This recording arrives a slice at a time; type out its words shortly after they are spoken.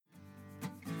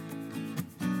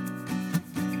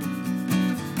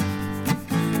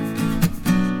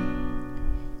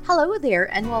Hello there,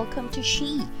 and welcome to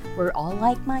She. We're all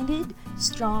like-minded,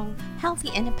 strong, healthy,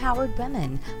 and empowered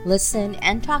women. Listen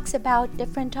and talks about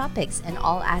different topics in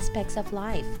all aspects of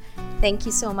life. Thank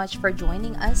you so much for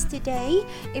joining us today.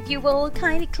 If you will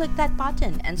kindly click that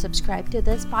button and subscribe to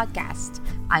this podcast.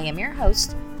 I am your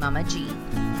host, Mama G.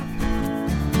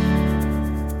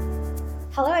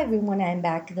 Hello everyone, I'm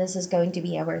back. This is going to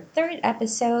be our third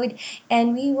episode,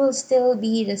 and we will still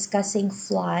be discussing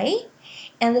Fly,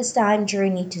 and this time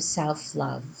Journey to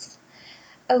Self-Love.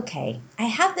 Okay, I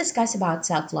have discussed about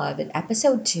self-love in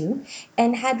episode 2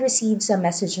 and had received some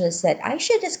messages that I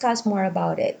should discuss more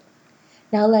about it.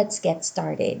 Now let's get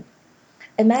started.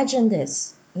 Imagine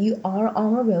this. You are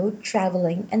on a road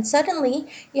traveling and suddenly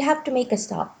you have to make a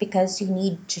stop because you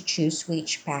need to choose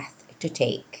which path to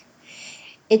take.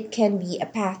 It can be a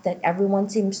path that everyone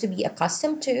seems to be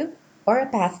accustomed to or a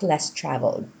path less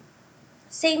traveled.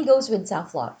 Same goes with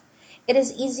self love. It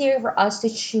is easier for us to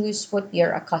choose what we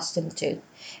are accustomed to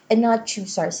and not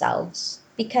choose ourselves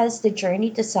because the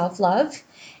journey to self love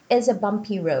is a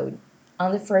bumpy road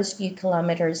on the first few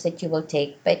kilometers that you will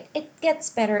take, but it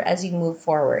gets better as you move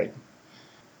forward.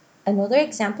 Another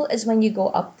example is when you go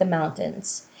up the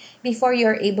mountains. Before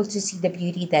you're able to see the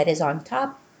beauty that is on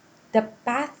top, the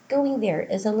path going there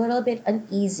is a little bit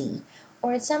uneasy,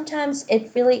 or sometimes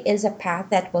it really is a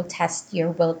path that will test your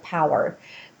willpower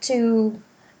to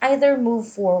either move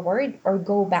forward or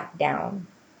go back down.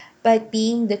 But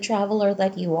being the traveler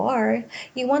that you are,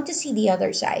 you want to see the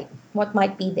other side, what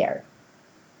might be there.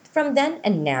 From then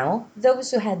and now,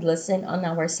 those who had listened on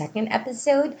our second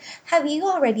episode, have you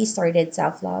already started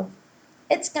self love?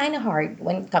 It's kind of hard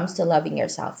when it comes to loving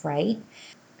yourself, right?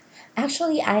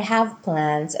 Actually, I have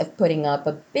plans of putting up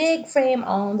a big frame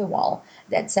on the wall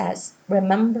that says,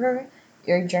 Remember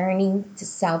your journey to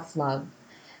self love.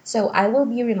 So I will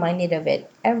be reminded of it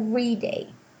every day.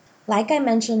 Like I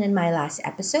mentioned in my last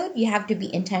episode, you have to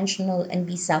be intentional and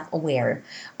be self aware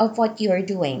of what you are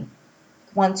doing.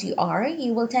 Once you are,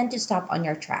 you will tend to stop on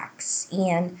your tracks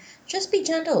and just be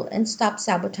gentle and stop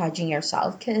sabotaging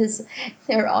yourself because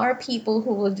there are people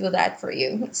who will do that for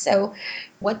you. So,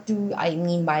 what do I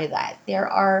mean by that? There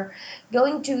are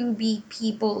going to be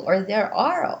people, or there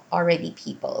are already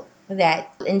people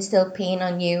that instill pain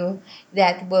on you,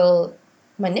 that will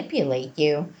manipulate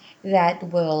you, that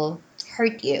will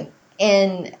hurt you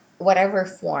in whatever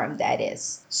form that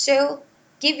is. So,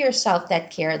 give yourself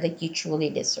that care that you truly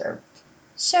deserve.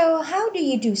 So, how do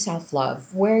you do self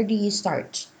love? Where do you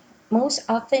start? Most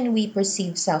often, we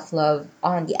perceive self love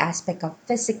on the aspect of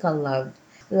physical love,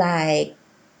 like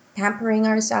pampering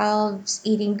ourselves,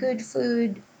 eating good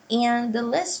food, and the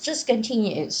list just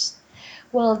continues.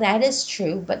 Well, that is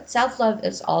true, but self love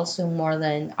is also more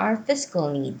than our physical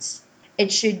needs.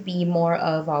 It should be more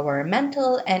of our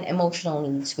mental and emotional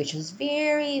needs, which is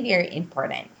very, very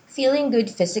important. Feeling good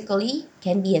physically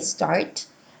can be a start,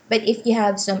 but if you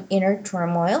have some inner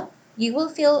turmoil, you will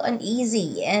feel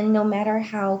uneasy, and no matter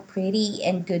how pretty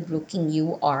and good looking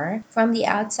you are from the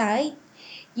outside,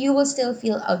 you will still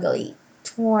feel ugly,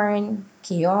 torn,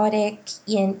 chaotic,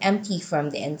 and empty from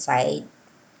the inside.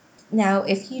 Now,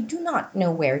 if you do not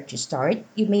know where to start,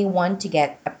 you may want to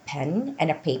get a pen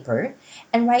and a paper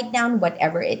and write down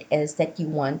whatever it is that you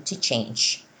want to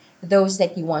change, those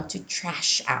that you want to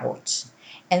trash out,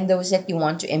 and those that you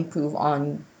want to improve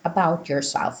on about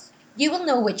yourself. You will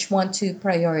know which one to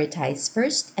prioritize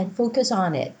first and focus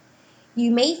on it. You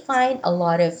may find a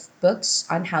lot of books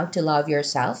on how to love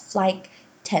yourself, like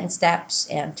 10 steps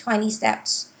and 20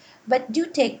 steps, but do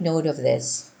take note of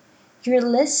this. Your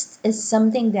list is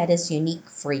something that is unique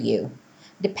for you,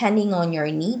 depending on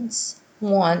your needs,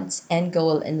 wants, and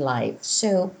goal in life.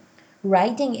 So,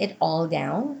 writing it all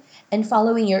down and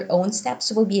following your own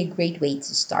steps will be a great way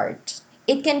to start.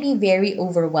 It can be very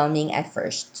overwhelming at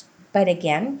first, but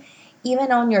again,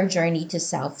 even on your journey to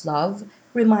self love,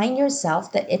 remind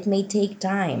yourself that it may take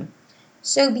time.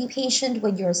 So, be patient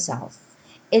with yourself.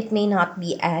 It may not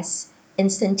be as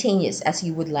instantaneous as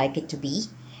you would like it to be.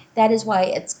 That is why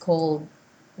it's called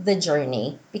the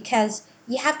journey, because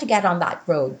you have to get on that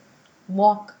road,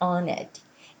 walk on it,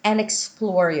 and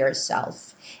explore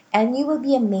yourself. And you will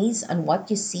be amazed on what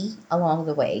you see along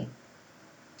the way.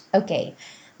 Okay,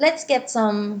 let's get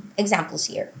some examples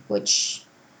here, which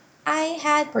I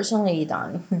had personally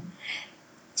done.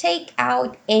 Take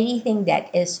out anything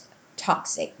that is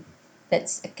toxic.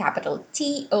 That's a capital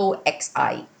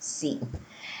TOXIC.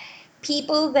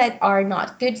 People that are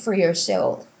not good for your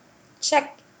soul.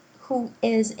 Check who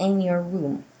is in your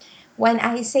room. When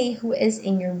I say who is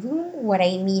in your room, what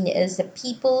I mean is the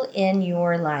people in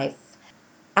your life.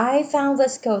 I found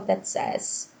this quote that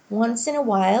says, Once in a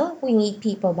while, we meet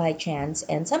people by chance,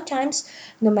 and sometimes,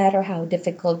 no matter how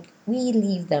difficult, we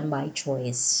leave them by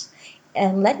choice.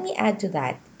 And let me add to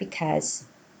that because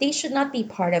they should not be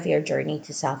part of your journey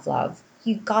to self love.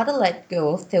 You gotta let go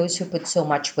of those who put so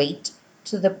much weight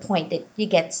to the point that you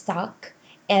get stuck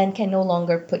and can no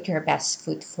longer put your best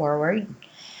foot forward.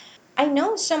 I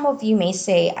know some of you may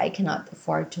say, I cannot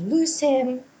afford to lose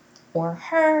him or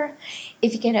her.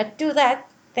 If you cannot do that,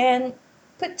 then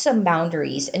put some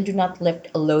boundaries and do not lift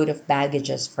a load of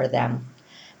baggages for them.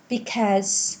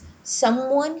 Because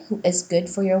someone who is good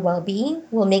for your well being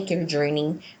will make your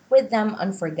journey with them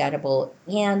unforgettable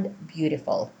and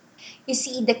beautiful. You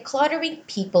see, decluttering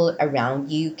people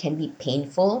around you can be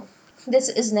painful. This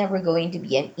is never going to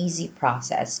be an easy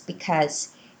process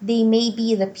because they may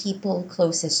be the people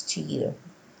closest to you.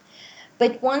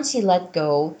 But once you let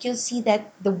go, you'll see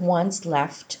that the ones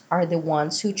left are the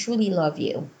ones who truly love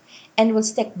you and will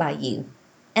stick by you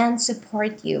and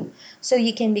support you so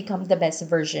you can become the best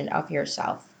version of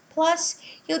yourself. Plus,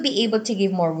 you'll be able to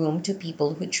give more room to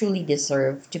people who truly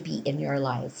deserve to be in your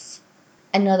life.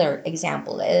 Another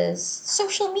example is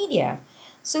social media.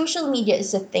 Social media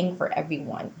is a thing for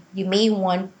everyone. You may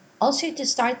want also to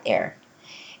start there.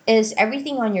 Is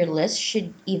everything on your list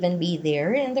should even be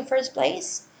there in the first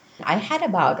place? I had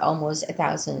about almost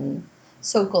 1,000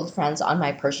 so-called friends on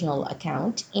my personal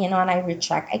account, and when I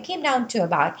recheck, I came down to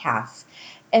about half.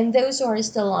 And those who are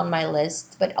still on my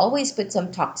list but always put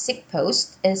some toxic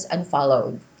post is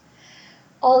unfollowed.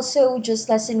 Also, just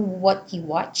listen what you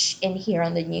watch and hear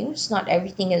on the news. Not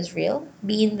everything is real.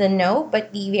 Be in the know,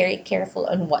 but be very careful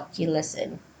on what you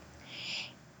listen.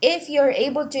 If you're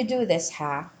able to do this,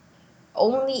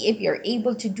 only if you're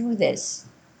able to do this,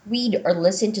 read or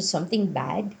listen to something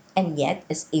bad and yet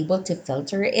is able to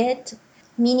filter it,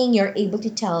 meaning you're able to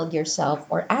tell yourself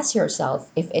or ask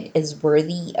yourself if it is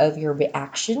worthy of your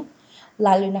reaction,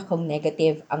 lalo na kung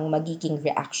negative ang magiging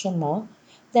reaction mo,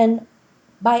 then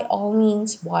by all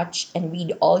means watch and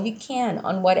read all you can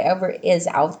on whatever is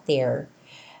out there.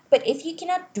 But if you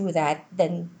cannot do that,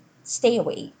 then stay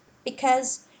away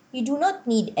because you do not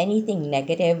need anything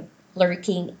negative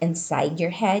lurking inside your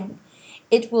head.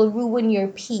 It will ruin your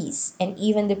peace and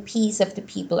even the peace of the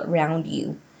people around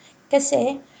you.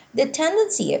 Kasi the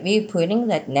tendency of you putting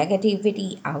that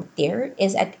negativity out there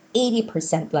is at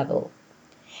 80% level.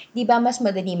 Di ba mas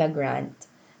madali mag-rant?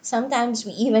 Sometimes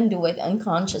we even do it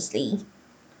unconsciously.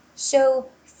 So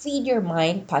feed your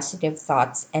mind positive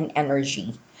thoughts and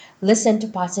energy. Listen to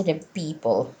positive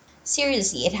people.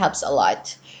 Seriously, it helps a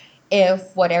lot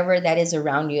if whatever that is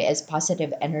around you is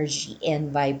positive energy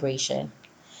and vibration.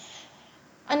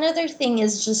 Another thing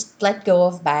is just let go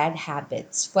of bad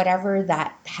habits. Whatever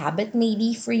that habit may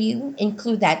be for you,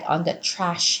 include that on the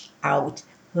trash out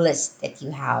list that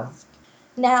you have.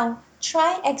 Now,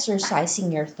 try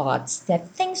exercising your thoughts that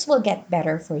things will get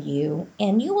better for you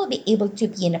and you will be able to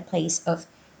be in a place of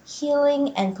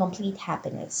healing and complete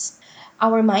happiness.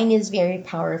 Our mind is very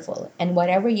powerful, and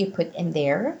whatever you put in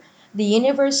there, the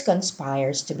universe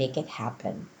conspires to make it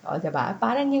happen. O, diba?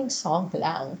 Parang yung song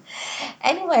lang.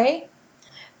 Anyway,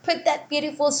 put that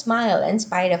beautiful smile in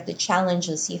spite of the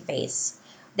challenges you face.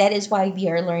 That is why we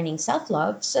are learning self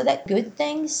love so that good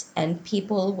things and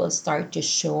people will start to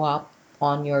show up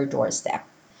on your doorstep.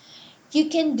 You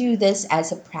can do this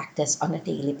as a practice on a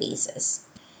daily basis.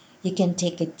 You can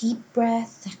take a deep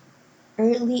breath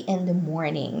early in the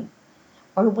morning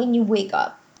or when you wake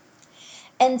up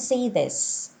and say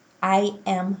this: I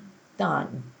am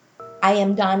done. I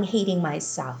am done hating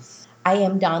myself. I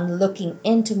am done looking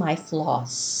into my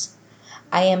flaws.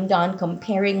 I am done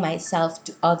comparing myself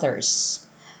to others.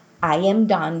 I am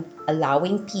done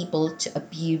allowing people to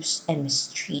abuse and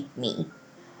mistreat me.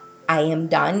 I am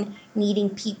done needing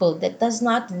people that does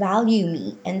not value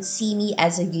me and see me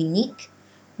as a unique,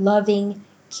 loving,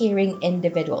 caring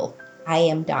individual. I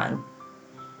am done.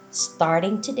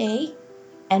 Starting today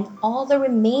and all the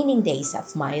remaining days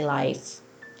of my life,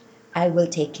 I will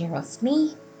take care of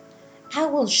me. I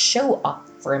will show up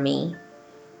for me.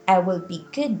 I will be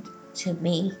good to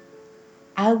me.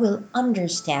 I will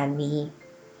understand me.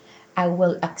 I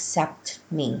will accept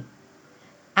me.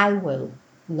 I will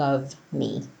love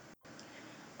me.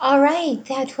 All right,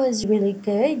 that was really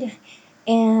good.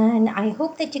 And I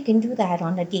hope that you can do that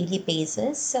on a daily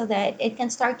basis so that it can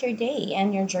start your day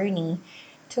and your journey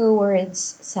towards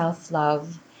self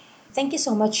love. Thank you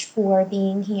so much for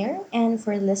being here and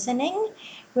for listening.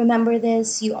 Remember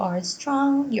this: you are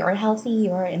strong, you are healthy,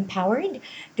 you are empowered.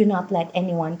 Do not let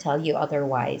anyone tell you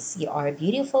otherwise. You are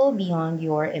beautiful beyond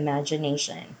your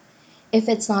imagination. If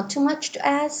it's not too much to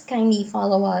ask, kindly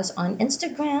follow us on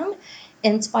Instagram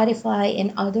in Spotify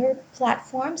and other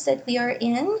platforms that we are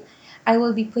in. I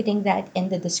will be putting that in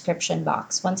the description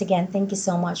box. Once again, thank you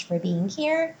so much for being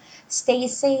here. Stay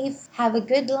safe, have a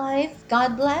good life,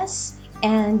 God bless,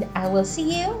 and I will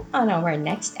see you on our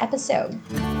next episode.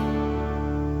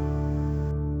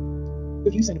 The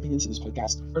views and opinions in this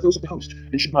podcast are those of the host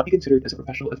and should not be considered as a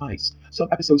professional advice. Some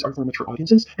episodes are for mature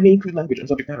audiences and may include language and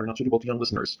subject matter not suitable to young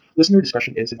listeners. Listener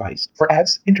discretion is advised. For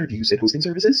ads, interviews, and hosting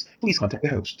services, please contact the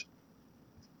host.